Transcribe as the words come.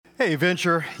Hey,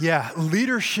 Venture. Yeah,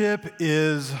 leadership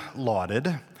is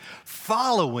lauded.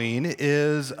 Following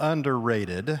is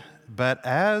underrated. But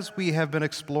as we have been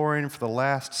exploring for the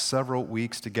last several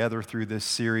weeks together through this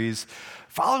series,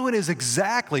 following is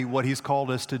exactly what he's called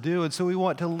us to do. And so we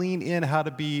want to lean in how to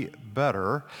be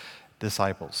better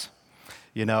disciples.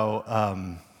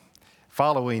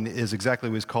 Following is exactly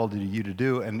what he's called you to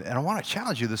do. And I want to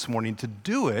challenge you this morning to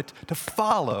do it, to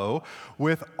follow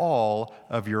with all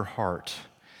of your heart.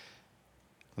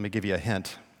 Let me give you a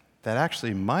hint. That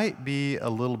actually might be a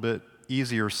little bit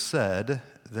easier said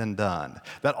than done.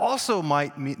 That also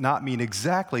might not mean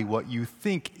exactly what you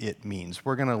think it means.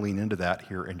 We're going to lean into that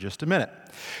here in just a minute.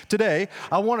 Today,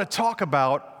 I want to talk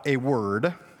about a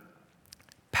word,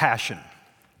 passion.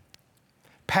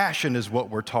 Passion is what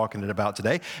we're talking about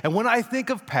today. And when I think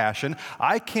of passion,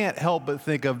 I can't help but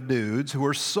think of dudes who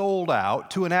are sold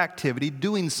out to an activity,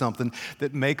 doing something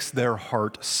that makes their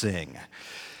heart sing.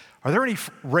 Are there any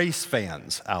race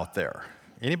fans out there?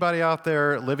 Anybody out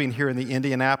there living here in the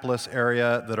Indianapolis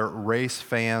area that are race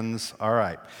fans? All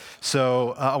right.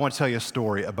 So I want to tell you a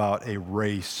story about a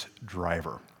race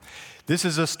driver. This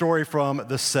is a story from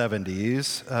the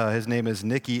 70s. His name is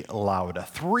Niki Lauda,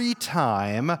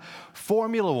 three-time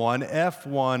Formula One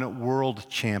F1 world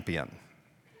champion.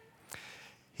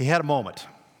 He had a moment.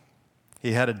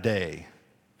 He had a day,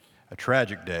 a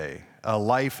tragic day, a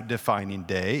life-defining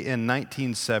day in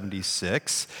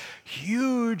 1976.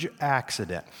 Huge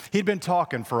accident. He'd been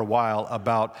talking for a while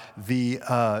about the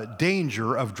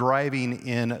danger of driving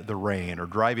in the rain or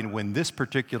driving when this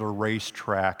particular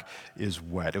racetrack is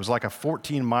wet. It was like a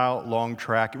 14-mile long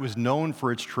track. It was known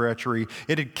for its treachery.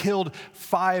 It had killed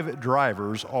 5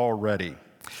 drivers already.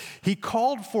 He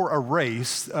called for a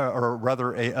race, or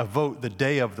rather a vote the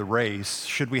day of the race.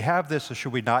 Should we have this or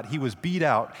should we not? He was beat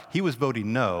out. He was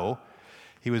voting no.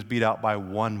 He was beat out by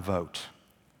 1 vote.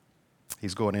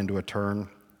 He's going into a turn.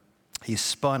 He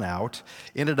spun out,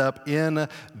 ended up in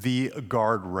the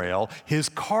guardrail. His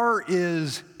car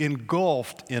is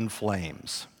engulfed in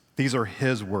flames. These are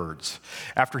his words.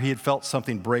 After he had felt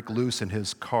something break loose in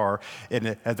his car,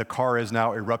 and the car is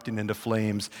now erupting into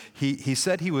flames, he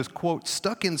said he was, quote,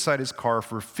 stuck inside his car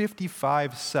for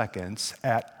 55 seconds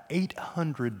at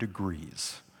 800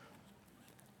 degrees.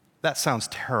 That sounds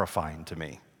terrifying to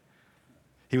me.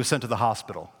 He was sent to the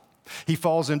hospital. He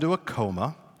falls into a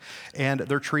coma, and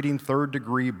they're treating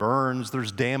third-degree burns.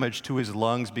 There's damage to his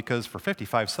lungs because for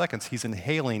 55 seconds he's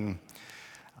inhaling,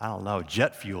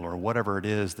 jet fuel or whatever it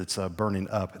is that's burning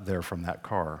up there from that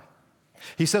car.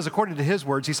 He says, according to his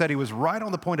words, he said he was right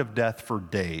on the point of death for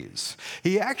days.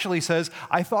 He actually says,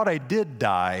 I thought I did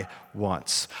die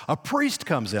once. A priest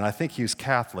comes in. I think he was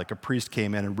Catholic. A priest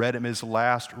came in and read him his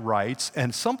last rites,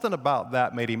 and something about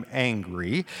that made him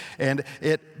angry, and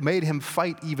it made him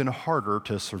fight even harder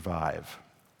to survive.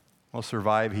 Well,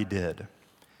 survive he did.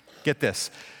 Get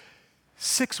this.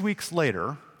 6 weeks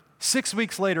later,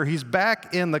 he's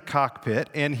back in the cockpit,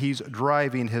 and he's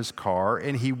driving his car,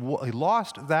 and he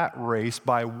lost that race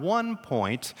by 1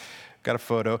 point. Got a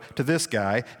photo to this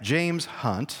guy, James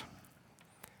Hunt.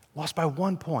 Lost by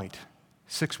 1 point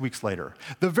 6 weeks later.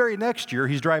 The very next year,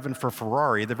 he's driving for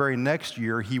Ferrari. The very next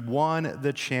year, he won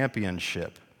the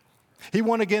championship. He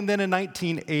won again then in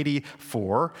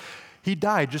 1984. He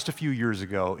died just a few years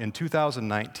ago. In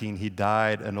 2019, he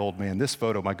died an old man. This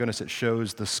photo, my goodness, it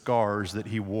shows the scars that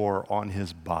he wore on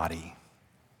his body.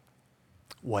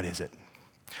 What is it?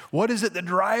 What is it that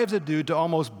drives a dude to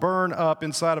almost burn up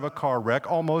inside of a car wreck,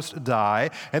 almost die,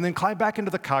 and then climb back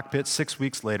into the cockpit 6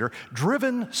 weeks later,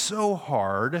 driven so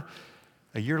hard,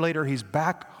 a year later, he's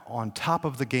back on top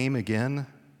of the game again?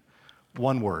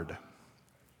 One word: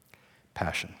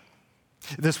 passion.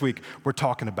 This week, we're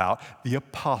talking about the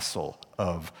apostle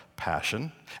of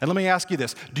passion. And let me ask you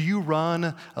this. Do you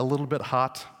run a little bit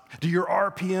hot? Do your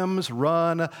RPMs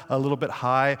run a little bit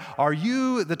high? Are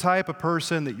you the type of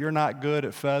person that you're not good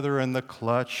at feathering the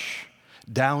clutch?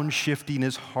 Downshifting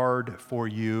is hard for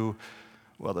you?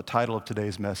 Well, the title of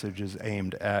today's message is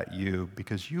aimed at you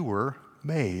because you were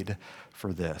made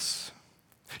for this.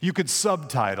 You could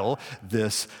subtitle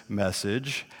this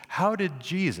message, How Did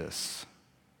Jesus,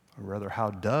 or rather, how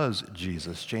does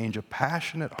Jesus change a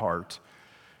passionate heart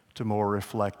to more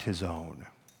reflect his own?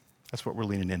 That's what we're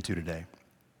leaning into today.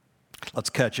 Let's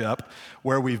catch up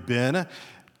where we've been,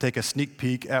 take a sneak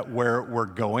peek at where we're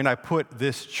going. I put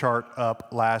this chart up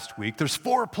last week. There's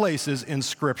 4 places in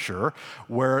Scripture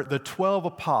where the 12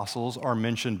 apostles are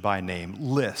mentioned by name,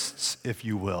 lists, if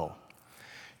you will.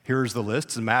 Here's the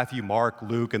list: Matthew, Mark,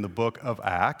 Luke, and the book of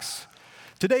Acts.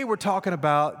 Today we're talking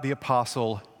about the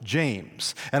Apostle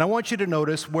James, and I want you to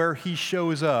notice where he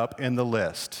shows up in the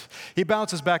list. He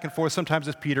bounces back and forth. Sometimes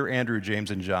it's Peter, Andrew, James,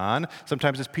 and John.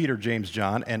 Sometimes it's Peter, James,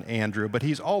 John, and Andrew, but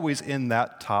he's always in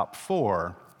that top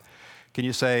four. Can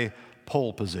you say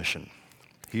pole position?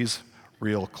 He's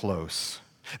real close.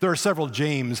 There are several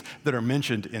James that are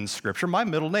mentioned in Scripture. My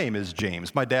middle name is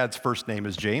James. My dad's first name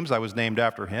is James. I was named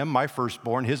after him. My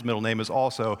firstborn, his middle name is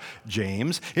also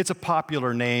James. It's a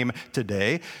popular name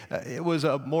today. It was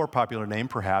a more popular name,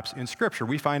 perhaps, in Scripture.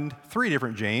 We find 3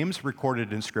 different James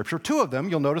recorded in Scripture. 2 of them,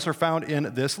 you'll notice, are found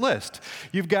in this list.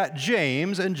 You've got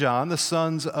James and John, the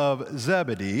sons of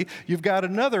Zebedee. You've got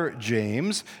another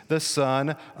James, the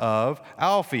son of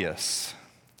Alphaeus.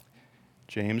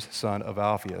 James, son of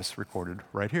Alphaeus, recorded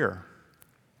right here.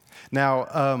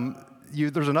 Now,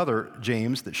 there's another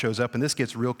James that shows up, and this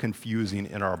gets real confusing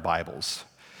in our Bibles.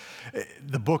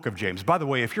 The book of James. By the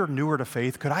way, if you're newer to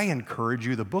faith, could I encourage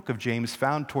you, the book of James,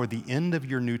 found toward the end of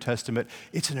your New Testament,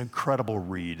 it's an incredible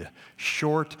read.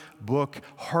 Short book,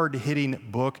 hard-hitting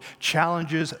book,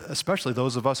 challenges, especially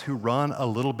those of us who run a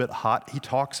little bit hot. He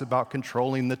talks about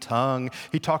controlling the tongue.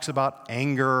 He talks about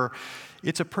anger.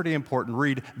 It's a pretty important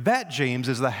read. That James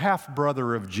is the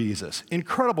half-brother of Jesus.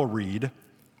 Incredible read.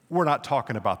 We're not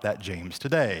talking about that James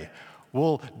today.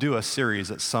 We'll do a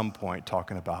series at some point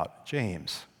talking about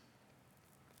James.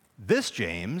 This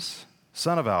James,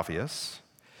 son of Alphaeus,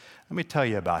 let me tell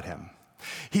you about him.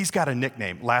 He's got a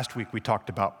nickname. Last week we talked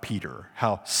about Peter,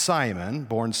 how Simon,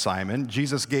 born Simon,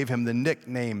 Jesus gave him the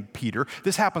nickname Peter.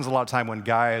 This happens a lot of time when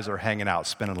guys are hanging out,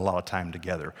 spending a lot of time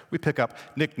together. We pick up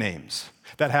nicknames.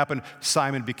 That happened.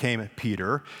 Simon became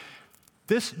Peter.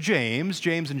 This James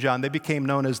and John, they became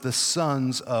known as the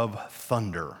sons of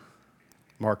thunder.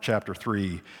 Mark chapter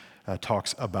 3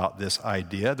 talks about this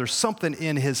idea. There's something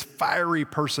in his fiery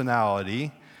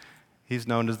personality. He's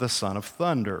known as the son of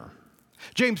thunder.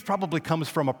 James probably comes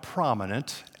from a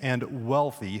prominent and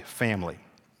wealthy family.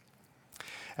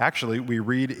 Actually, we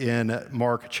read in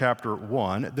Mark chapter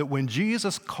 1 that when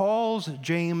Jesus calls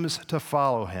James to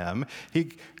follow him,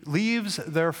 he leaves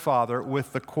their father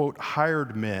with the, quote,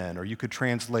 hired men, or you could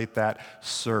translate that,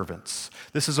 servants.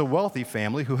 This is a wealthy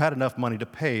family who had enough money to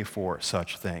pay for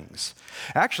such things.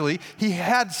 Actually, he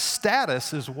had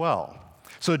status as well.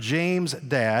 So James'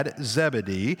 dad,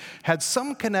 Zebedee, had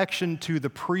some connection to the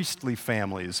priestly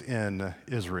families in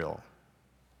Israel.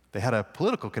 They had a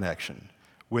political connection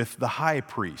with the high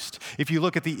priest. If you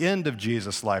look at the end of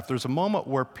Jesus' life, there's a moment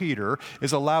where Peter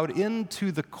is allowed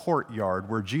into the courtyard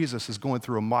where Jesus is going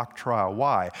through a mock trial.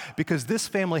 Why? Because this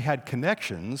family had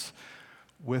connections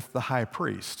with the high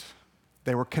priest.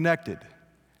 They were connected.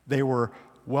 They were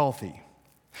wealthy.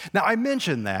 Now, I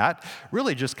mention that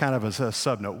really just kind of as a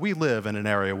subnote. We live in an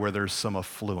area where there's some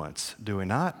affluence, do we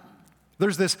not?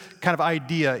 There's this kind of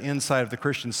idea inside of the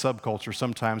Christian subculture.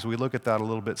 Sometimes we look at that a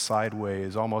little bit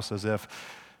sideways, almost as if,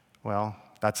 well,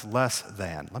 that's less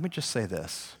than. Let me just say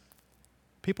this.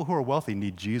 People who are wealthy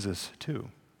need Jesus too.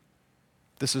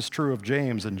 This is true of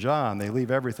James and John. They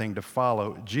leave everything to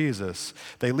follow Jesus.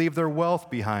 They leave their wealth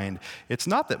behind. It's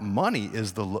not that money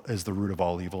is the root of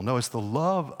all evil. No, it's the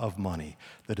love of money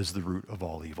that is the root of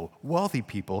all evil. Wealthy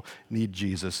people need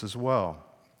Jesus as well.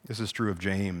 This is true of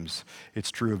James.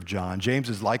 It's true of John. James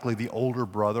is likely the older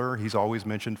brother. He's always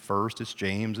mentioned first. It's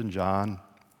James and John.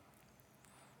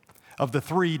 Of the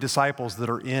 3 disciples that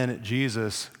are in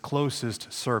Jesus'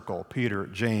 closest circle, Peter,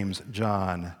 James,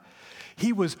 John,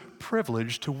 he was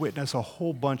privileged to witness a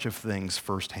whole bunch of things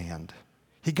firsthand.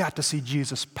 He got to see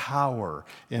Jesus' power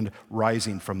in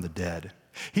rising from the dead.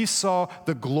 He saw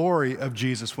the glory of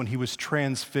Jesus when he was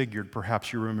transfigured.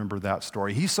 Perhaps you remember that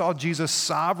story. He saw Jesus'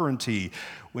 sovereignty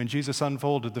when Jesus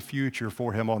unfolded the future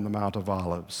for him on the Mount of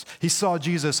Olives. He saw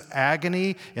Jesus'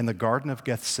 agony in the Garden of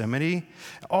Gethsemane.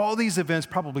 All these events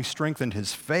probably strengthened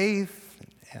his faith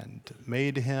and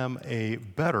made him a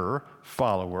better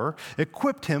follower,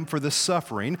 equipped him for the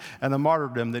suffering and the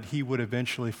martyrdom that he would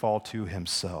eventually fall to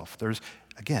himself.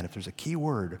 Again, if there's a key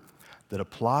word that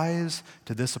applies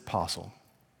to this apostle,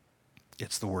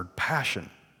 it's the word passion.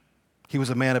 He was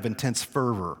a man of intense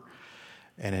fervor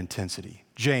and intensity.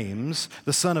 James,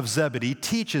 the son of Zebedee,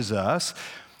 teaches us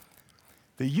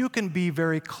that you can be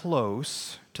very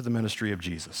close to the ministry of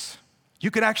Jesus.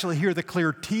 You can actually hear the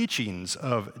clear teachings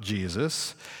of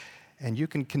Jesus, and you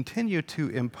can continue to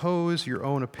impose your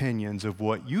own opinions of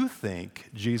what you think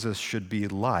Jesus should be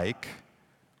like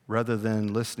rather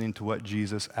than listening to what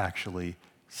Jesus actually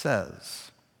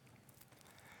says.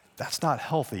 That's not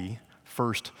healthy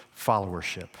first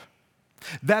followership.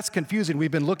 That's confusing.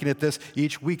 We've been looking at this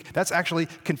each week. That's actually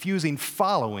confusing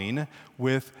following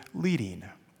with leading.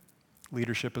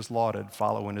 Leadership is lauded,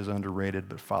 following is underrated,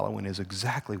 but following is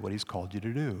exactly what he's called you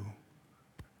to do.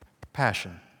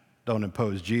 Passion. Don't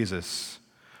impose Jesus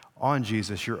on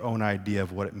Jesus, your own idea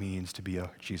of what it means to be a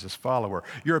Jesus follower.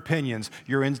 Your opinions,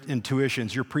 your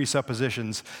intuitions, your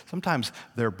presuppositions, sometimes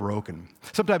they're broken.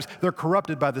 Sometimes they're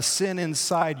corrupted by the sin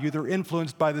inside you. They're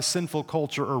influenced by the sinful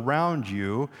culture around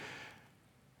you.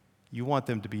 You want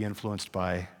them to be influenced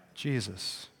by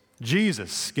Jesus.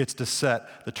 Jesus gets to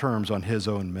set the terms on his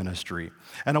own ministry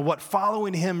and on what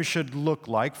following him should look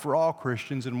like for all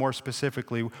Christians, and more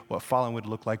specifically, what following would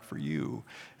look like for you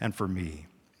and for me.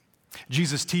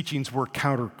 Jesus' teachings were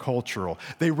countercultural.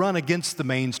 They run against the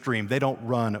mainstream. They don't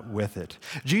run with it.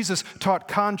 Jesus taught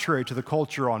contrary to the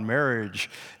culture on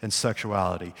marriage and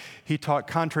sexuality. He taught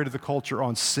contrary to the culture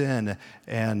on sin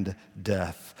and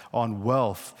death, on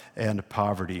wealth and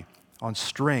poverty, on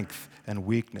strength and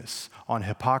weakness, on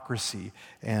hypocrisy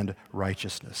and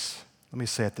righteousness. Let me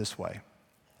say it this way.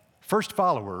 First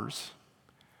followers,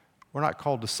 we're not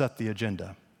called to set the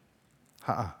agenda.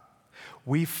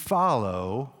 We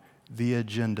follow the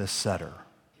agenda setter.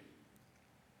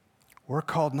 We're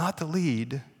called not to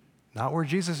lead, not where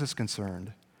Jesus is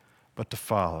concerned, but to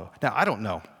follow. Now, I don't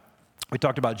know. We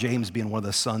talked about James being one of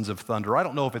the sons of thunder. I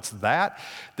don't know if it's that.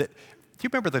 Do you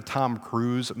remember the Tom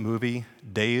Cruise movie,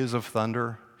 Days of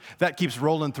Thunder? That keeps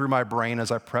rolling through my brain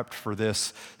as I prepped for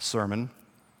this sermon.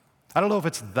 I don't know if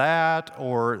it's that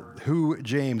or who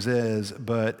James is,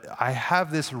 but I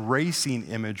have this racing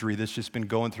imagery that's just been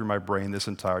going through my brain this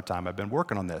entire time I've been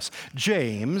working on this.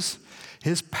 James,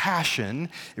 his passion,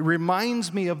 it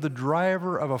reminds me of the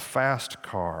driver of a fast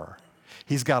car.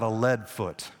 He's got a lead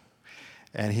foot,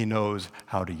 and he knows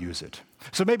how to use it.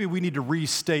 So maybe we need to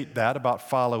restate that about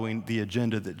following the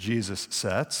agenda that Jesus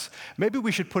sets. Maybe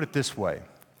we should put it this way.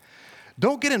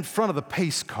 Don't get in front of the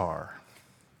pace car.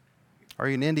 Are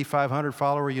you an Indy 500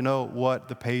 follower? You know what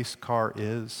the pace car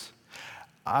is?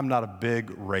 I'm not a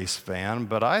big race fan,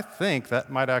 but I think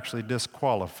that might actually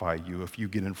disqualify you if you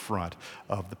get in front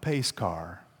of the pace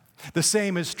car. The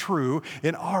same is true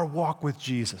in our walk with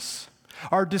Jesus,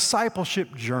 our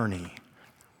discipleship journey.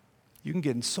 You can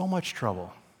get in so much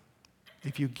trouble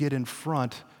if you get in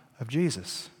front of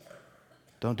Jesus.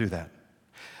 Don't do that.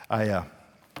 I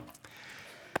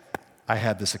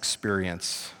had this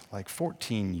experience like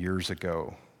 14 years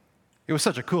ago. It was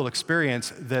such a cool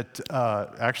experience that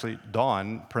actually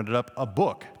Dawn printed up a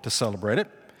book to celebrate it.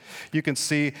 You can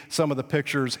see some of the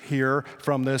pictures here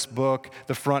from this book,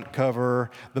 the front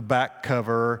cover, the back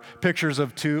cover, pictures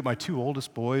of my two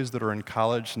oldest boys that are in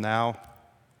college now.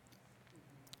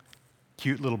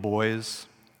 Cute little boys.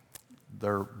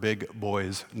 They're big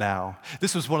boys now.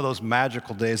 This was one of those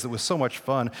magical days that was so much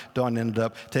fun. Dawn ended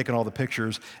up taking all the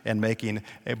pictures and making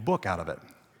a book out of it.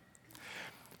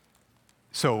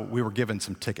 So we were given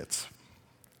some tickets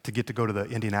to get to go to the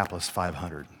Indianapolis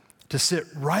 500, to sit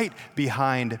right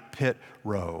behind pit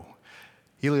row.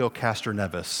 Helio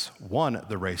Castroneves won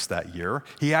the race that year.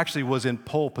 He actually was in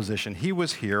pole position. He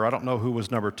was here. I don't know who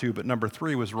was number 2, but number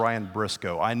 3 was Ryan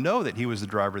Briscoe. I know that he was the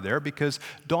driver there because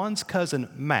Dawn's cousin,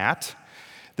 Matt,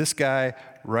 this guy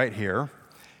right here,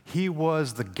 he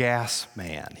was the gas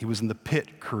man. He was in the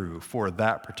pit crew for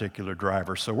that particular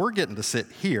driver. So we're getting to sit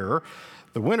here.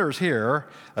 The winner's here.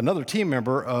 Another team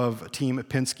member of Team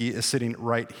Penske is sitting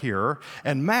right here.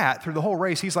 And Matt, through the whole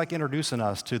race, he's like introducing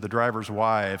us to the drivers'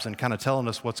 wives and kind of telling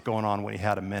us what's going on when he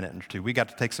had a minute or two. We got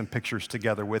to take some pictures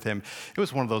together with him. It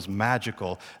was one of those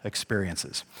magical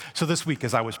experiences. So this week,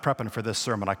 as I was prepping for this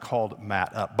sermon, I called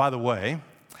Matt up. By the way,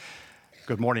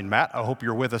 good morning, Matt. I hope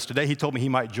you're with us today. He told me he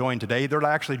might join today. They're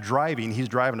actually driving. He's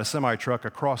driving a semi-truck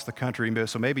across the country,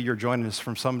 so maybe you're joining us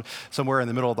from somewhere in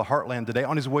the middle of the heartland today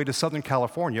on his way to Southern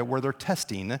California, where they're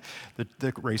testing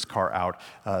the race car out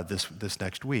this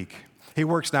next week. He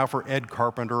works now for Ed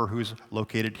Carpenter, who's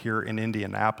located here in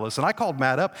Indianapolis. And I called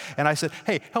Matt up and I said,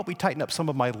 hey, help me tighten up some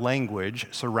of my language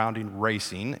surrounding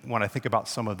racing when I think about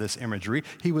some of this imagery.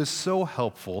 He was so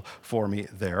helpful for me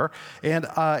there. And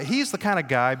he's the kind of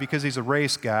guy, because he's a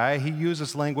race guy, he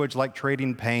uses language like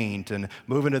trading paint and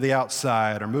moving to the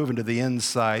outside or moving to the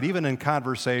inside, even in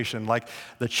conversation like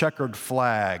the checkered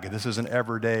flag. This is an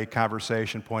everyday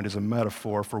conversation point as a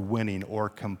metaphor for winning or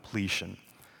completion.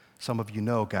 Some of you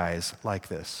know guys like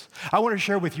this. I want to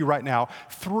share with you right now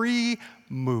 3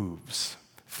 moves,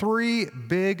 3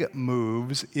 big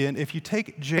moves if you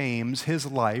take James, his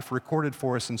life recorded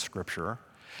for us in Scripture,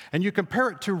 and you compare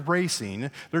it to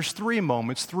racing, there's 3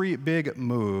 moments, 3 big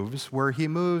moves where he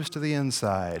moves to the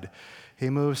inside, he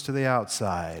moves to the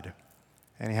outside,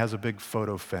 and he has a big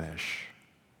photo finish.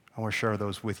 I want to share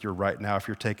those with you right now. If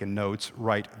you're taking notes,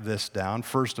 write this down.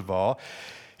 First of all,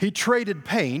 he traded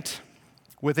paint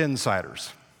with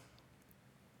insiders.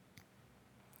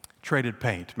 Traded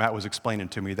paint. Matt was explaining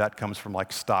to me that comes from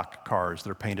like stock cars.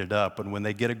 They're painted up, and when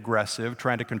they get aggressive,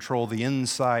 trying to control the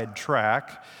inside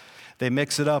track, they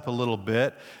mix it up a little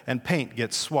bit, and paint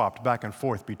gets swapped back and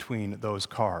forth between those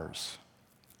cars.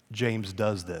 James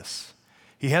does this.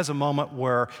 He has a moment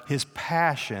where his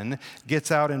passion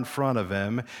gets out in front of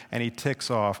him, and he ticks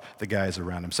off the guys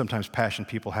around him. Sometimes passion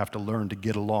people have to learn to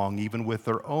get along, even with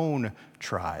their own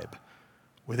tribe,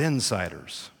 with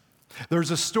insiders.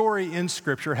 There's a story in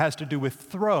Scripture, it has to do with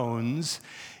thrones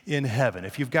in heaven.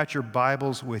 If you've got your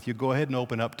Bibles with you, go ahead and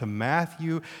open up to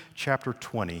Matthew chapter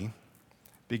 20,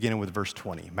 beginning with verse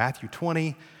 20. Matthew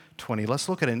 20. Let's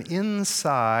look at the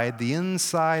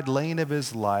inside lane of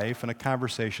his life and a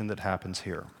conversation that happens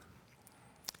here.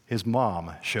 His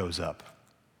mom shows up.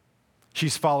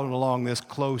 She's following along this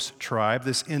close tribe,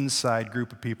 this inside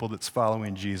group of people that's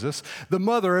following Jesus. The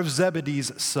mother of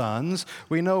Zebedee's sons,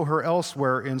 we know her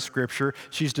elsewhere in Scripture.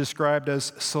 She's described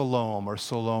as Salome or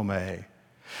Salome.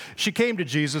 She came to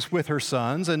Jesus with her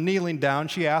sons, and kneeling down,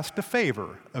 she asked a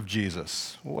favor of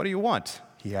Jesus. "What do you want?"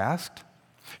 he asked.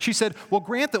 She said, "Well,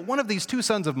 grant that one of these two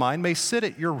sons of mine may sit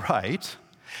at your right,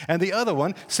 and the other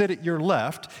one sit at your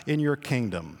left in your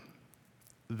kingdom."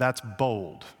 That's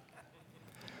bold.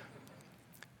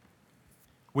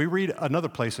 We read another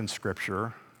place in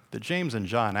Scripture that James and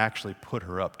John actually put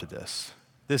her up to this.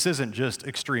 This isn't just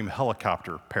extreme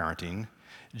helicopter parenting.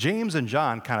 James and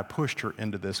John kind of pushed her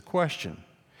into this question.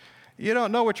 "You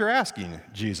don't know what you're asking,"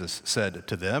 Jesus said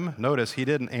to them. Notice he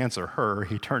didn't answer her.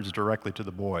 He turns directly to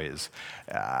the boys.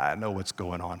 "I know what's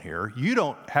going on here. You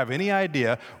don't have any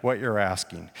idea what you're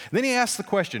asking." And then he asks the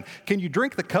question, "Can you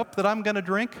drink the cup that I'm going to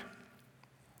drink?"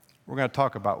 We're going to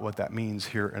talk about what that means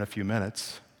here in a few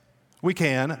minutes. "We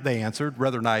can," they answered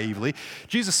rather naively.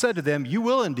 Jesus said to them, "You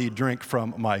will indeed drink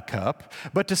from my cup,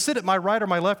 but to sit at my right or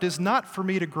my left is not for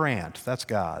me to grant. That's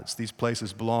God's. These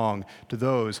places belong to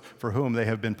those for whom they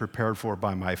have been prepared for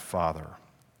by my Father."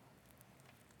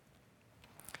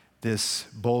 This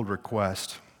bold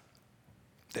request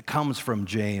that comes from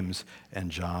James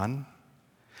and John,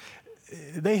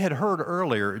 they had heard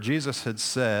earlier, Jesus had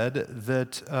said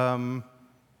that,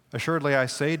 "Assuredly, I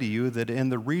say to you that in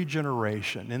the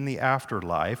regeneration, in the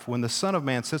afterlife, when the Son of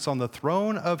Man sits on the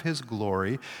throne of his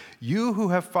glory, you who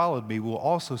have followed me will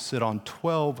also sit on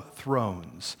 12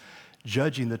 thrones,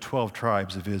 judging the 12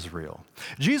 tribes of Israel."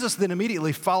 Jesus then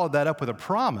immediately followed that up with a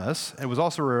promise, and was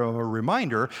also a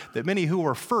reminder that many who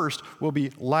are first will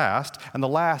be last, and the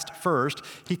last first.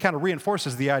 He kind of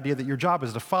reinforces the idea that your job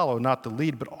is to follow, not to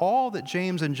lead. But all that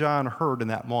James and John heard in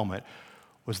that moment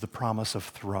was the promise of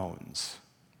thrones.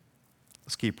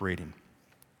 Let's keep reading.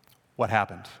 What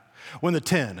happened? When the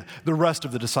 10, the rest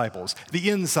of the disciples, the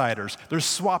insiders, there's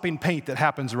swapping paint that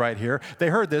happens right here. They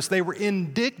heard this. They were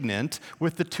indignant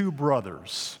with the two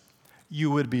brothers.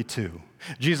 You would be too.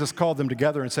 Jesus called them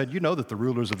together and said, "You know that the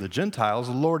rulers of the Gentiles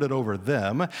lord it over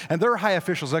them, and their high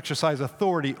officials exercise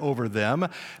authority over them.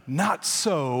 Not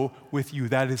so with you."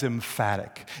 That is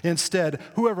emphatic. "Instead,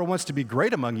 whoever wants to be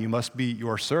great among you must be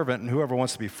your servant, and whoever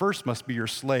wants to be first must be your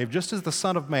slave. Just as the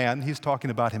Son of Man," he's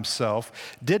talking about himself,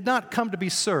 "did not come to be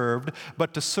served,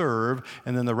 but to serve."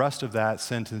 And then the rest of that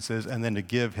sentences, "and then to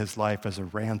give his life as a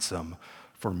ransom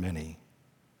for many."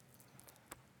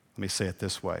 Let me say it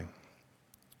this way.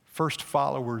 First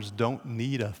followers don't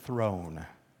need a throne.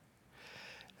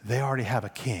 They already have a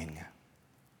king.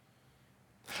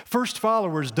 First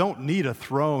followers don't need a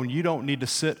throne. You don't need to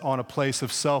sit on a place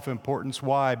of self-importance.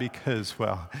 Why? Because,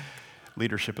 well,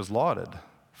 leadership is lauded.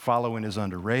 Following is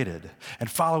underrated. And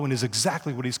following is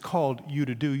exactly what he's called you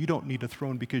to do. You don't need a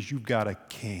throne because you've got a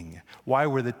king. Why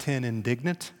were the 10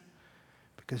 indignant?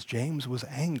 Because James was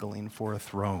angling for a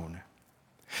throne.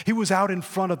 He was out in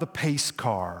front of the pace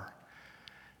car.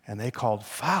 And they called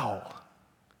foul.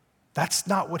 That's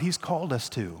not what he's called us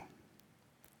to.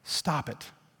 Stop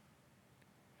it.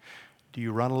 Do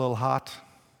you run a little hot?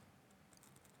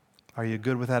 Are you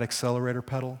good with that accelerator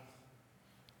pedal?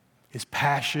 Is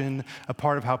passion a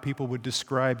part of how people would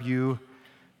describe you?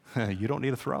 You don't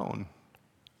need a throne.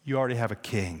 You already have a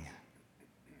king.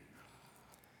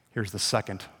 Here's the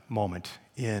second moment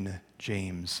in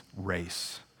James'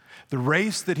 race. The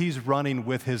race that he's running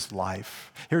with his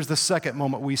life. Here's the second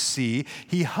moment we see.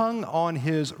 He hung on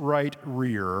his right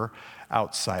rear,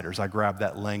 outsiders. I grabbed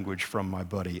that language from my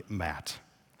buddy Matt.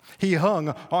 He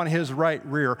hung on his right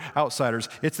rear, outsiders.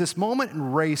 It's this moment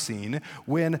in racing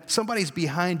when somebody's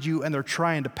behind you and they're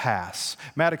trying to pass.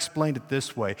 Matt explained it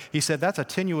this way. He said that's a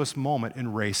tenuous moment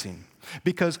in racing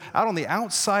because out on the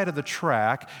outside of the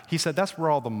track, he said that's where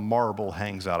all the marble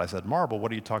hangs out. I said, marble,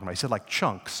 what are you talking about? He said like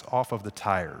chunks off of the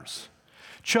tires.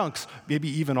 chunks maybe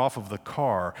even off of the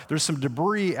car. There's some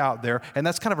debris out there, and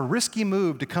that's kind of a risky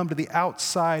move to come to the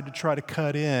outside to try to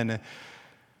cut in.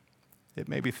 It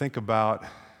made me think about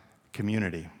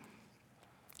community.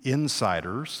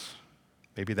 Insiders,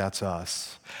 maybe that's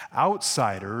us.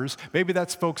 Outsiders, maybe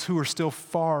that's folks who are still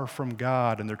far from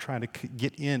God and they're trying to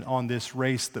get in on this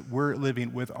race that we're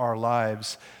living with our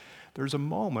lives. There's a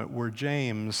moment where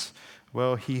James,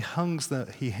 well, he hangs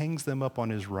them up on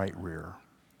his right rear,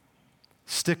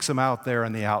 sticks them out there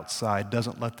on the outside,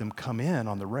 doesn't let them come in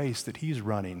on the race that he's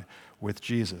running with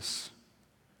Jesus.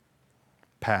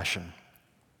 Passion.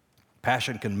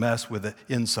 Passion can mess with the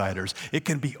insiders. It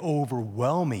can be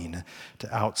overwhelming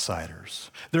to outsiders.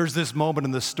 There's this moment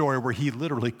in the story where he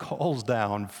literally calls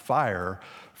down fire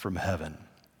from heaven.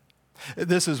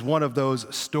 This is one of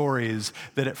those stories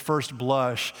that at first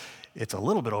blush, it's a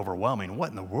little bit overwhelming.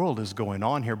 What in the world is going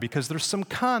on here? Because there's some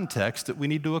context that we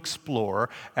need to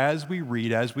explore as we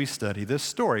read, as we study this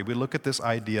story. We look at this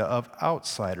idea of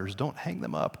outsiders. Don't hang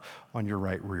them up on your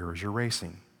right rear as you're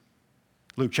racing.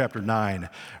 Luke chapter 9,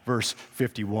 verse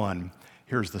 51.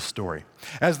 Here's the story.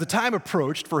 As the time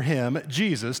approached for him,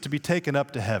 Jesus, to be taken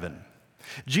up to heaven,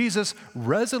 Jesus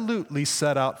resolutely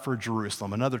set out for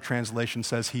Jerusalem. Another translation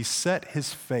says he set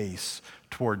his face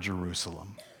toward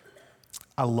Jerusalem.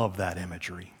 I love that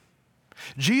imagery.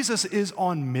 Jesus is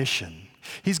on mission.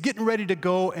 He's getting ready to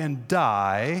go and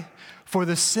die for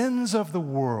the sins of the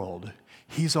world.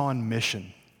 He's on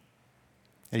mission.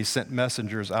 And he sent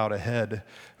messengers out ahead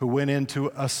who went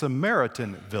into a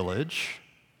Samaritan village,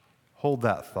 hold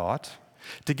that thought,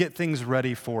 to get things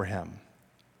ready for him.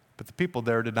 But the people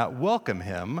there did not welcome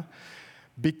him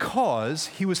because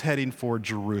he was heading for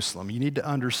Jerusalem. You need to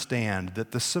understand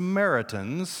that the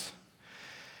Samaritans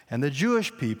and the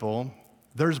Jewish people,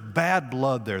 there's bad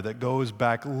blood there that goes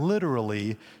back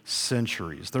literally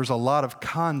centuries. There's a lot of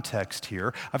context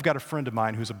here. I've got a friend of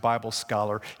mine who's a Bible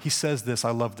scholar. He says this,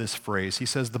 I love this phrase. He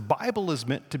says, the Bible is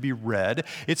meant to be read.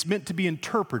 It's meant to be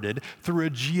interpreted through a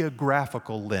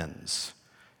geographical lens.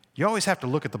 You always have to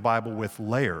look at the Bible with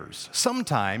layers.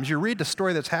 Sometimes you read the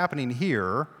story that's happening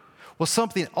here, well,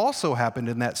 something also happened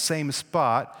in that same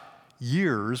spot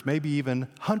years, maybe even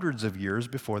hundreds of years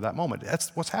before that moment.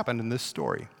 That's what's happened in this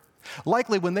story.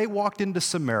 Likely when they walked into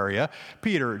Samaria,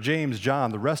 Peter, James,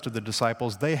 John, the rest of the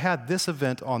disciples, they had this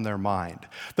event on their mind.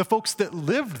 The folks that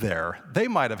lived there, they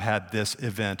might have had this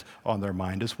event on their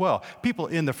mind as well. People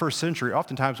in the first century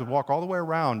oftentimes would walk all the way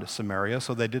around Samaria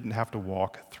so they didn't have to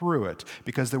walk through it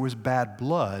because there was bad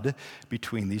blood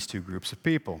between these two groups of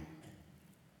people.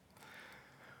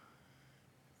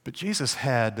 But Jesus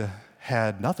had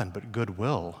nothing but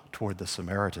goodwill toward the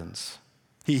Samaritans.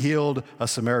 He healed a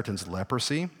Samaritan's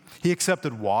leprosy. He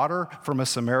accepted water from a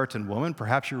Samaritan woman.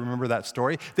 Perhaps you remember that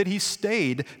story, that he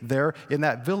stayed there in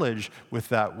that village with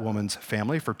that woman's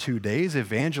family for 2 days,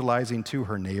 evangelizing to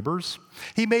her neighbors.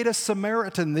 He made a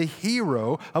Samaritan the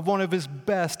hero of one of his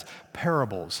best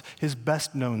parables, his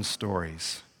best-known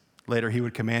stories. Later, he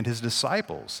would command his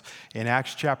disciples. In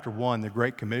Acts chapter 1, the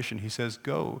Great Commission, he says,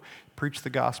 go, preach the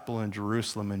gospel in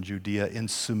Jerusalem and Judea, in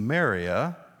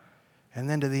Samaria, and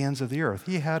then to the ends of the earth.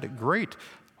 He had a great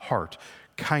heart,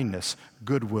 kindness,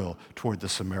 goodwill toward the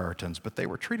Samaritans, but they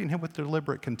were treating him with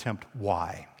deliberate contempt.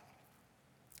 Why?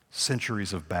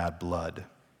 Centuries of bad blood.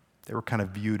 They were kind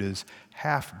of viewed as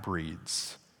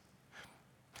half-breeds.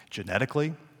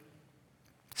 Genetically,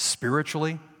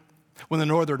 spiritually, when the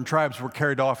northern tribes were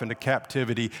carried off into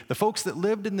captivity, the folks that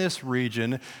lived in this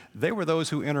region, they were those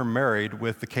who intermarried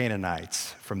with the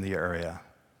Canaanites from the area.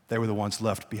 They were the ones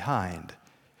left behind.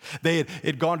 They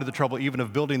had gone to the trouble even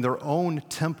of building their own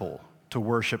temple to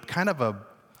worship, kind of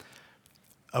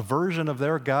a version of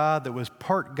their God that was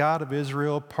part God of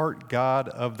Israel, part God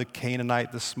of the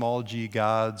Canaanite, the small g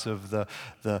gods of the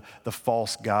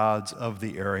false gods of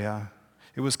the area.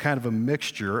 It was kind of a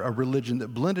mixture, a religion that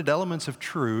blended elements of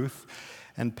truth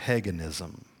and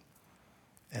paganism.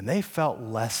 And they felt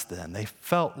less than. They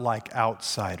felt like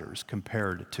outsiders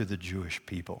compared to the Jewish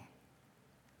people.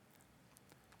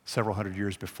 Several hundred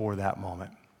years before that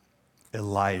moment,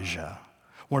 Elijah,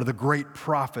 one of the great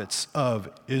prophets of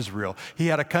Israel, he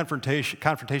had a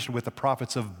confrontation with the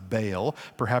prophets of Baal.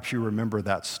 Perhaps you remember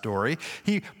that story.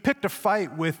 He picked a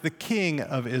fight with the king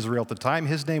of Israel at the time.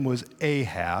 His name was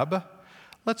Ahab.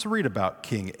 Let's read about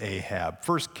King Ahab.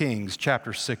 1 Kings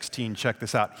chapter 16, check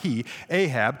this out.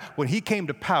 Ahab, when he came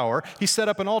to power, he set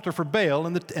up an altar for Baal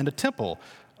and a temple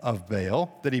of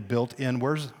Baal that he built in,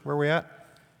 where are we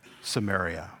at?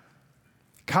 Samaria.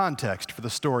 Context for the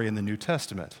story in the New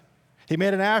Testament. He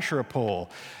made an Asherah pole.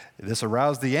 This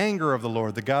aroused the anger of the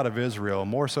Lord, the God of Israel,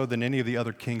 more so than any of the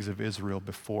other kings of Israel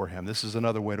before him. This is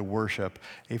another way to worship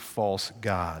a false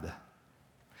god.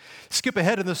 Skip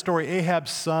ahead in the story.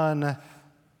 Ahab's son,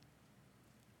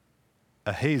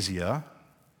 Ahaziah,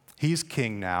 he's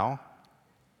king now.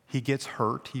 He gets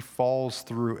hurt. He falls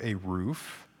through a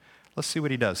roof. Let's see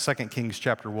what he does. 2 Kings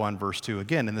chapter 1, verse 2.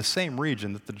 Again, in the same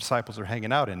region that the disciples are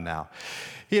hanging out in now.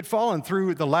 He had fallen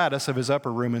through the lattice of his upper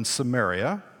room in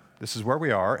Samaria. This is where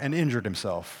we are, and injured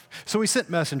himself. So he sent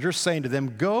messengers saying to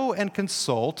them, "Go and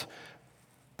consult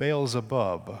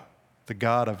Baal-zebub, the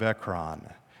god of Ekron."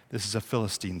 This is a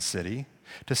Philistine city,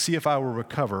 to see if I will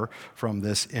recover from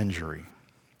this injury.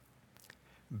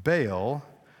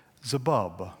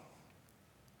 Baal-zebub.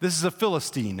 This is a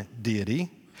Philistine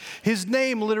deity. His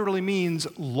name literally means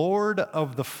Lord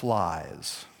of the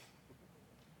Flies.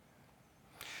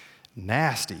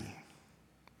 Nasty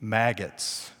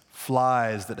maggots,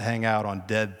 flies that hang out on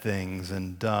dead things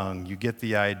and dung. You get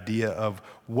the idea of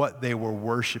what they were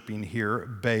worshiping here,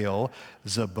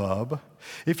 Baal-zebub.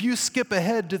 If you skip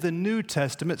ahead to the New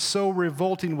Testament, so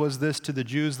revolting was this to the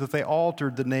Jews that they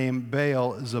altered the name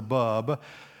Baal-zebub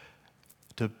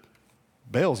to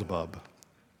Beelzebub.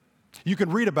 You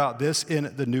can read about this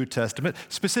in the New Testament.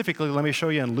 Specifically, let me show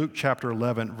you in Luke chapter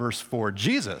 11, verse 4.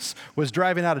 Jesus was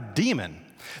driving out a demon.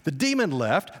 The demon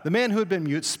left. The man who had been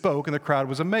mute spoke, and the crowd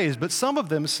was amazed. But some of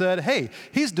them said, "Hey,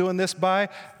 he's doing this by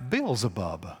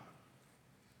Beelzebub."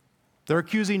 They're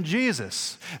accusing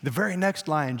Jesus. The very next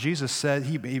line, Jesus said,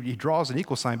 he draws an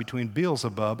equal sign between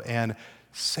Beelzebub and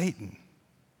Satan.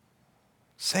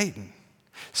 Satan.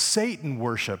 Satan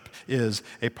worship is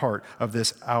a part of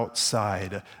this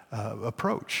outside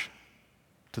approach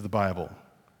to the Bible,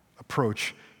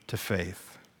 approach to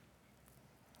faith.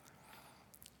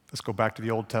 Let's go back to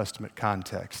the Old Testament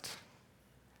context.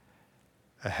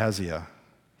 Ahaziah,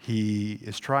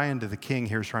 the king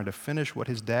here is trying to finish what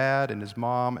his dad and his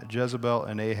mom, Jezebel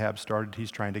and Ahab started.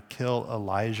 He's trying to kill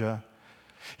Elijah.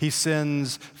 He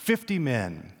sends 50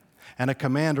 men and a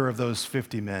commander of those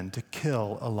 50 men to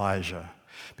kill Elijah.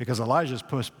 Because Elijah's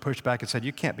pushed back and said,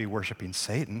 "You can't be worshiping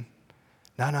Satan.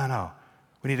 No.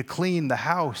 We need to clean the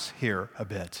house here a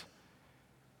bit."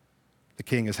 The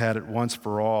king has had it once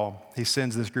for all. He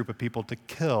sends this group of people to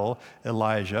kill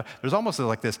Elijah. There's almost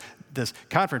like this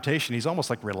confrontation. He's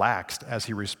almost like relaxed as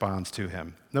he responds to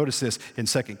him. Notice this in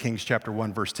 2 Kings chapter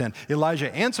 1, verse 10.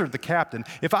 Elijah answered the captain,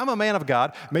 "If I'm a man of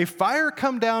God, may fire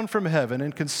come down from heaven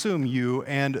and consume you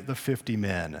and the 50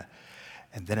 men."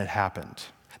 And then it happened.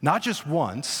 Not just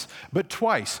once, but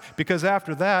twice, because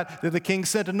after that, the king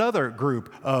sent another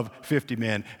group of 50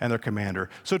 men and their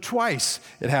commander. So twice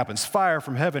it happens. Fire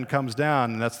from heaven comes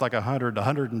down, and that's like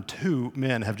 102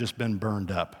 men have just been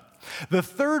burned up. The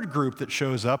third group that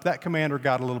shows up, that commander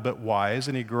got a little bit wise,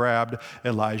 and he grabbed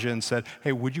Elijah and said,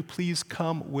 "Hey, would you please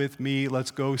come with me?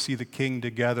 Let's go see the king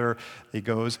together." He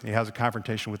goes, and he has a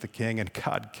confrontation with the king, and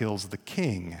God kills the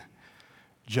king.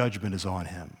 Judgment is on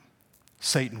him.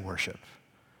 Satan worship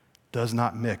does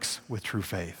not mix with true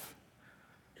faith.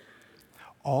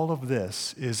 All of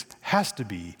this has to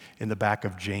be in the back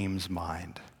of James'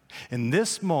 mind. In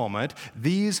this moment,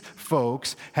 these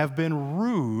folks have been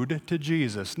rude to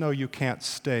Jesus. "No, you can't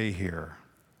stay here."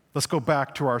 Let's go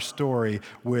back to our story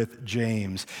with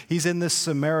James. He's in this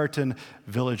Samaritan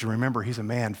village. Remember, he's a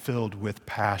man filled with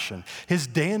passion. His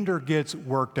dander gets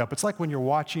worked up. It's like when you're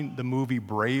watching the movie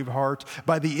Braveheart.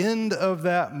 By the end of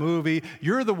that movie,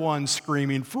 you're the one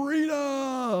screaming,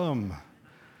 "Freedom!"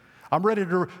 I'm ready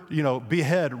to,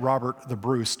 behead Robert the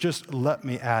Bruce. Just let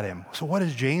me at him. So what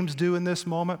does James do in this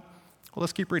moment? Well,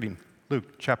 let's keep reading.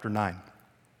 Luke chapter 9.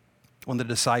 When the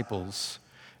disciples,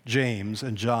 James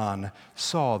and John,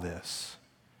 saw this,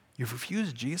 "You've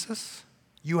refused Jesus,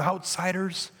 you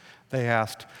outsiders?" They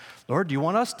asked, "Lord, do you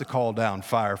want us to call down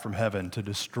fire from heaven to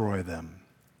destroy them?"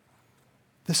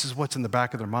 This is what's in the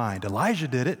back of their mind. Elijah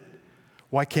did it.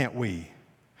 Why can't we?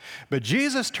 But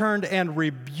Jesus turned and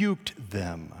rebuked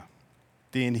them.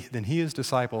 Then he and his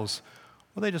disciples,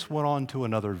 they just went on to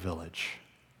another village.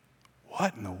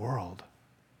 What in the world?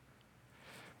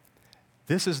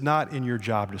 This is not in your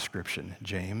job description,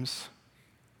 James.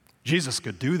 Jesus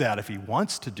could do that if he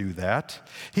wants to do that.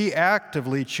 He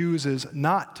actively chooses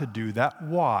not to do that.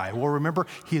 Why? Well, remember,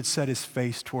 he had set his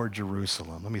face toward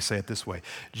Jerusalem. Let me say it this way.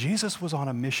 Jesus was on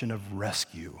a mission of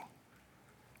rescue,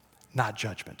 not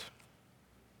judgment.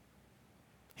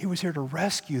 He was here to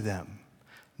rescue them,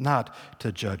 not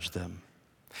to judge them.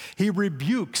 He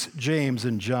rebukes James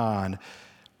and John.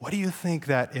 What do you think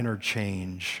that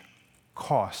interchange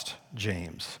cost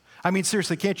James? I mean,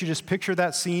 seriously, can't you just picture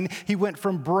that scene? He went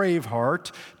from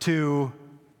Braveheart to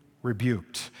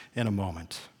rebuked in a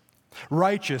moment.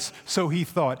 Righteous, so he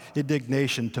thought,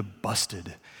 indignation to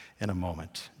busted in a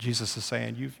moment. Jesus is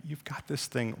saying, you've got this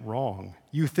thing wrong.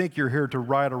 You think you're here to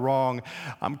right a wrong.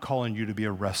 I'm calling you to be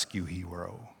a rescue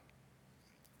hero.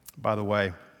 By the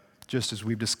way, just as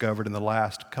we've discovered in the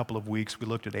last couple of weeks, we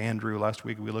looked at Andrew, last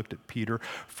week we looked at Peter.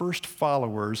 First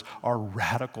followers are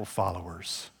radical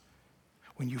followers.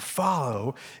 When you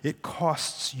follow, it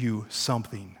costs you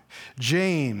something.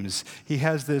 James, he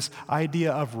has this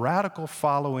idea of radical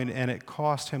following, and it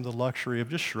cost him the luxury of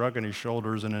just shrugging his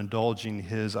shoulders and indulging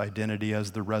his identity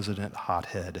as the resident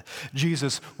hothead.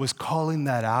 Jesus was calling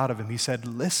that out of him. He said,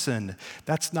 listen,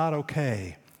 that's not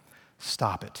okay.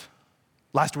 Stop it.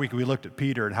 Last week we looked at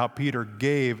Peter and how Peter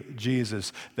gave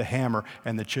Jesus the hammer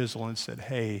and the chisel and said,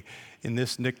 hey, in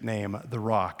this nickname, the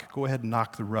Rock, go ahead and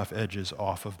knock the rough edges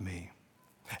off of me.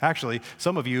 Actually,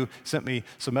 some of you sent me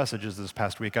some messages this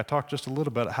past week. I talked just a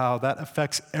little bit how that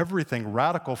affects everything.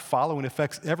 Radical following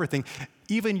affects everything,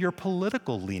 even your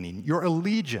political leaning, your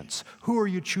allegiance. Who are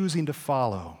you choosing to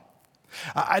follow?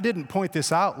 I didn't point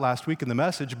this out last week in the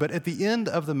message, but at the end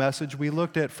of the message, we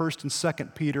looked at 1st and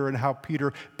 2nd Peter and how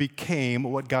Peter became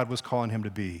what God was calling him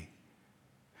to be.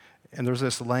 And there's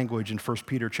this language in 1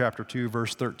 Peter chapter 2,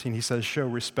 verse 13. He says, show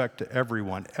respect to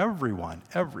everyone, everyone,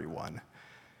 everyone.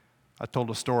 I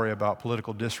told a story about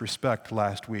political disrespect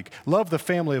last week. Love the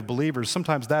family of believers.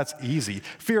 Sometimes that's easy.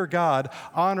 Fear God.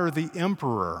 Honor the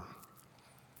emperor.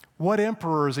 What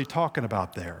emperor is he talking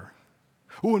about there?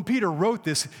 Well, when Peter wrote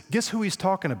this, guess who he's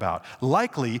talking about?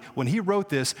 Likely, when he wrote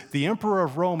this, the emperor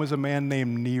of Rome is a man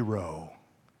named Nero.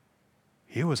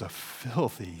 He was a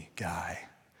filthy guy,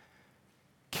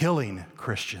 killing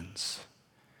Christians.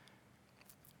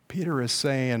 Peter is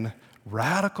saying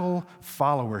radical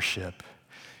followership.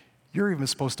 You're even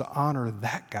supposed to honor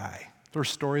that guy. There are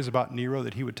stories about Nero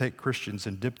that he would take Christians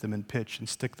and dip them in pitch and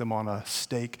stick them on a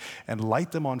stake and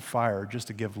light them on fire just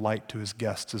to give light to his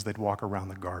guests as they'd walk around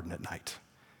the garden at night.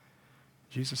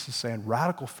 Jesus is saying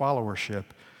radical followership.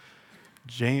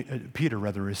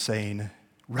 Peter is saying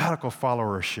radical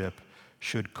followership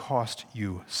should cost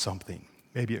you something.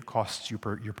 Maybe it costs you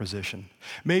your position.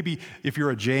 Maybe if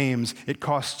you're a James, it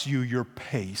costs you your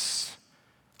pace.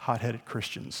 Hot-headed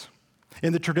Christians.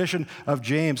 In the tradition of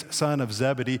James, son of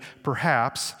Zebedee,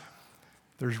 perhaps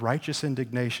there's righteous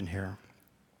indignation here,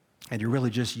 and you're really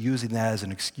just using that as an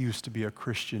excuse to be a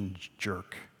Christian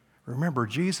jerk. Remember,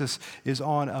 Jesus is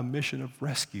on a mission of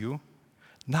rescue,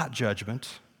 not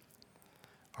judgment.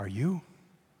 Are you?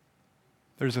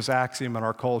 There's this axiom in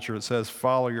our culture that says,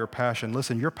 follow your passion.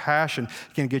 Listen, your passion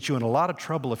can get you in a lot of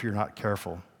trouble if you're not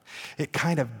careful. It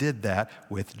kind of did that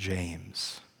with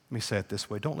James. Let me say it this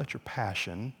way. Don't let your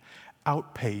passion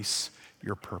outpace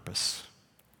your purpose.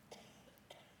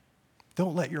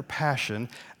 Don't let your passion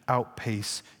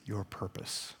outpace your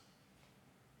purpose.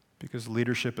 Because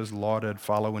leadership is lauded,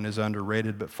 following is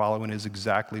underrated, but following is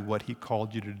exactly what he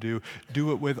called you to do.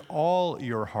 Do it with all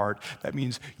your heart. That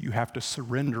means you have to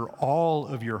surrender all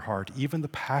of your heart, even the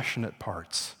passionate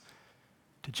parts,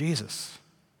 to Jesus.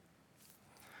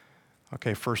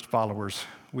 Okay, first followers,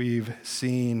 we've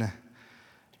seen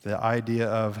the idea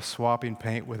of swapping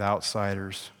paint with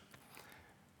outsiders.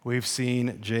 We've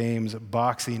seen James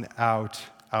boxing out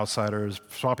outsiders,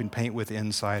 swapping paint with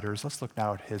insiders. Let's look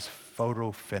now at his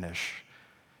photo finish.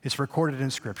 It's recorded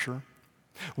in Scripture.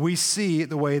 We see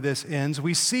the way this ends.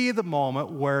 We see the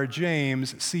moment where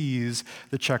James sees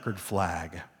the checkered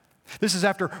flag. This is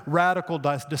after radical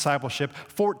discipleship,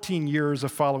 14 years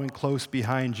of following close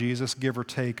behind Jesus, give or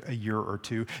take a year or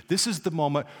two. This is the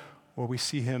moment where we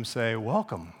see him say,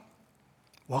 welcome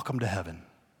to heaven.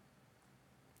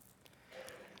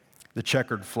 The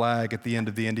checkered flag at the end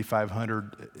of the Indy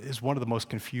 500 is one of the most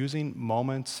confusing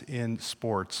moments in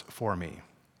sports for me.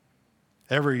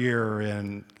 Every year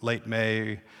in late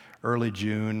May, early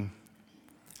June,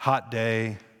 hot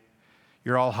day,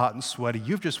 you're all hot and sweaty.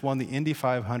 You've just won the Indy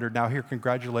 500. Now here,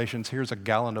 congratulations, here's a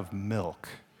gallon of milk.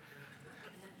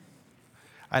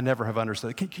 I never have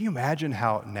understood. Can you imagine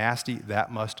how nasty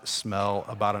that must smell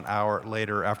about an hour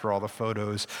later after all the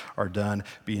photos are done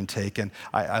being taken?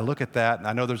 I look at that, and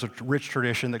I know there's a rich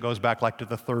tradition that goes back like to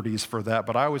the 30s for that,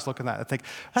 but I always look at that and think,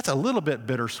 that's a little bit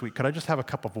bittersweet. Could I just have a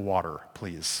cup of water,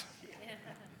 please?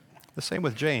 The same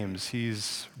with James.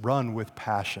 He's run with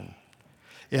passion.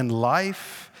 In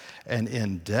life and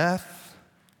in death,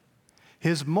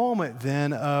 his moment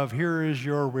then of here is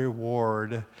your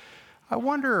reward, I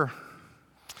wonder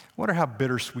how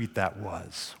bittersweet that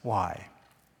was. Why?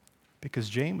 Because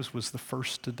James was the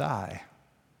first to die.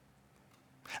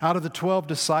 Out of the 12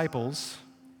 disciples,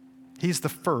 he's the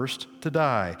first to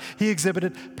die. He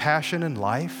exhibited passion in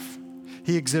life.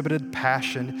 He exhibited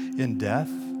passion in death.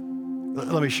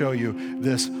 Let me show you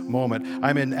this moment.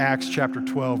 I'm in Acts chapter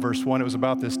 12, verse 1. It was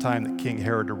about this time that King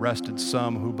Herod arrested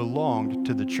some who belonged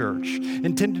to the church,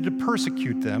 intended to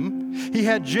persecute them. He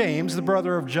had James, the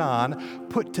brother of John,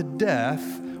 put to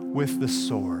death with the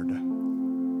sword.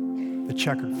 The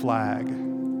checkered flag.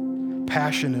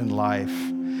 Passion in life.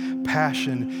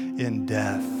 Passion in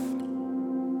death.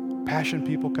 Passion,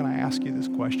 people, can I ask you this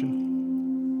question?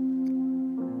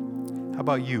 How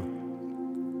about you?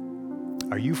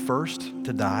 Are you first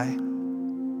to die?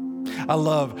 I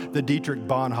love the Dietrich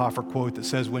Bonhoeffer quote that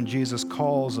says, when Jesus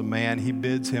calls a man, he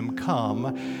bids him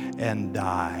come and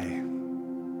die.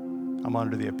 I'm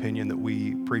under the opinion that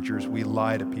we preachers, we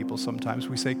lie to people sometimes.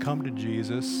 We say, come to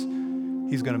Jesus.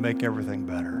 He's going to make everything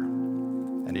better.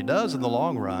 And he does in the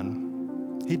long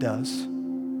run. He does.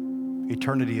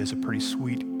 Eternity is a pretty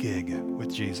sweet gig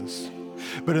with Jesus.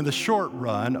 But in the short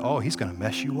run, he's going to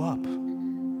mess you up.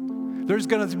 There's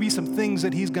going to be some things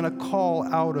that he's going to call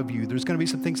out of you. There's going to be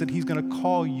some things that he's going to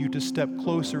call you to step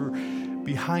closer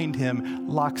behind him,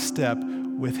 lockstep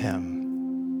with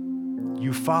him.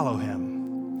 You follow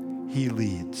him. He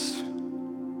leads.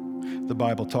 The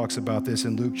Bible talks about this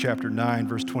in Luke chapter 9,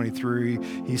 verse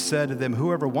 23. He said to them,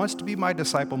 whoever wants to be my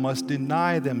disciple must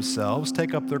deny themselves,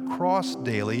 take up their cross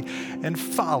daily, and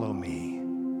follow me.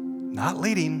 Not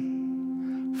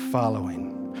leading, following.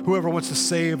 Whoever wants to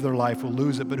save their life will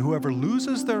lose it, but whoever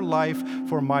loses their life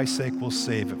for my sake will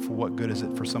save it. For what good is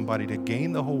it for somebody to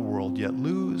gain the whole world, yet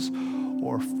lose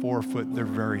or forfeit their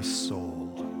very soul?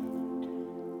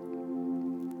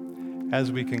 As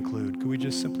we conclude, could we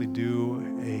just simply do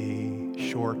a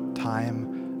short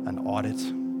time, an audit?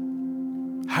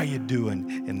 How you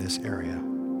doing in this area?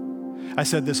 I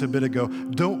said this a bit ago.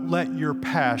 Don't let your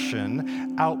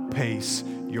passion outpace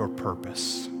your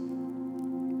purpose.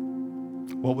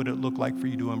 What would it look like for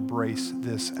you to embrace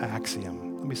this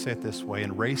axiom? Let me say it this way.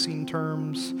 In racing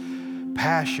terms,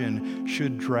 passion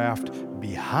should draft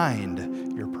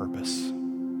behind your purpose.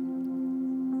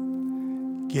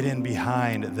 Get in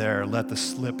behind there. Let the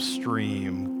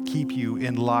slipstream keep you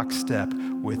in lockstep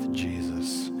with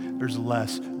Jesus. There's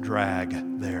less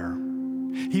drag there.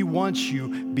 He wants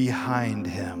you behind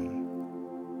him.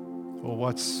 Well,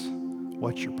 what's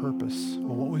your purpose?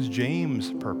 Well, what was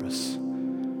James' purpose?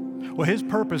 Well, his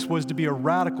purpose was to be a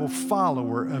radical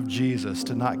follower of Jesus,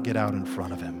 to not get out in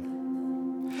front of him.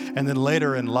 And then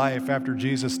later in life, after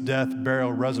Jesus' death,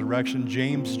 burial, resurrection,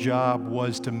 James' job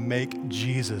was to make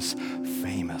Jesus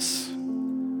famous.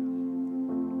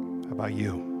 How about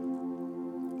you?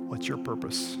 What's your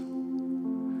purpose?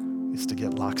 It's to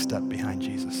get lockstep behind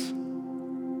Jesus.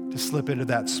 To slip into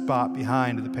that spot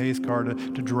behind the pace car, to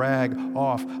drag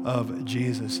off of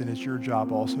Jesus. And it's your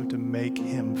job also to make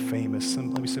him famous.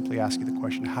 And let me simply ask you the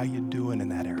question, how you doing in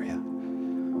that area?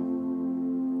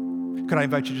 Could I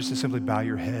invite you just to simply bow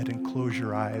your head and close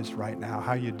your eyes right now?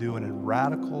 How you doing in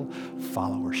radical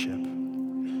followership?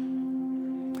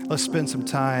 Let's spend some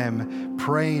time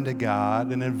praying to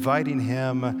God and inviting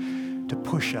him to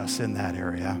push us in that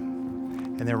area.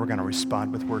 And then we're going to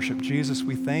respond with worship. Jesus,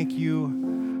 we thank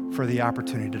you for the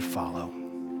opportunity to follow.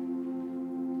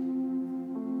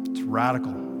 It's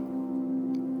radical.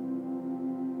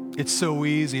 It's so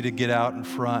easy to get out in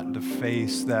front and to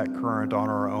face that current on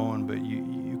our own, but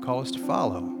you call us to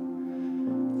follow,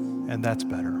 and that's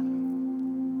better.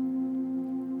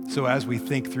 So as we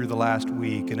think through the last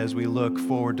week and as we look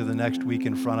forward to the next week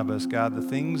in front of us, God, the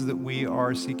things that we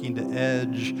are seeking to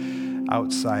edge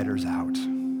outsiders out,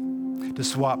 to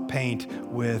swap paint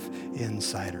with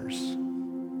insiders.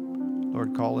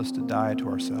 Lord, call us to die to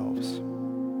ourselves.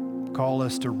 Call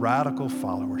us to radical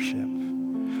followership.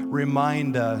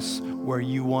 Remind us where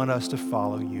you want us to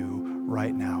follow you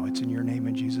right now. It's in your name,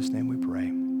 in Jesus' name we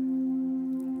pray.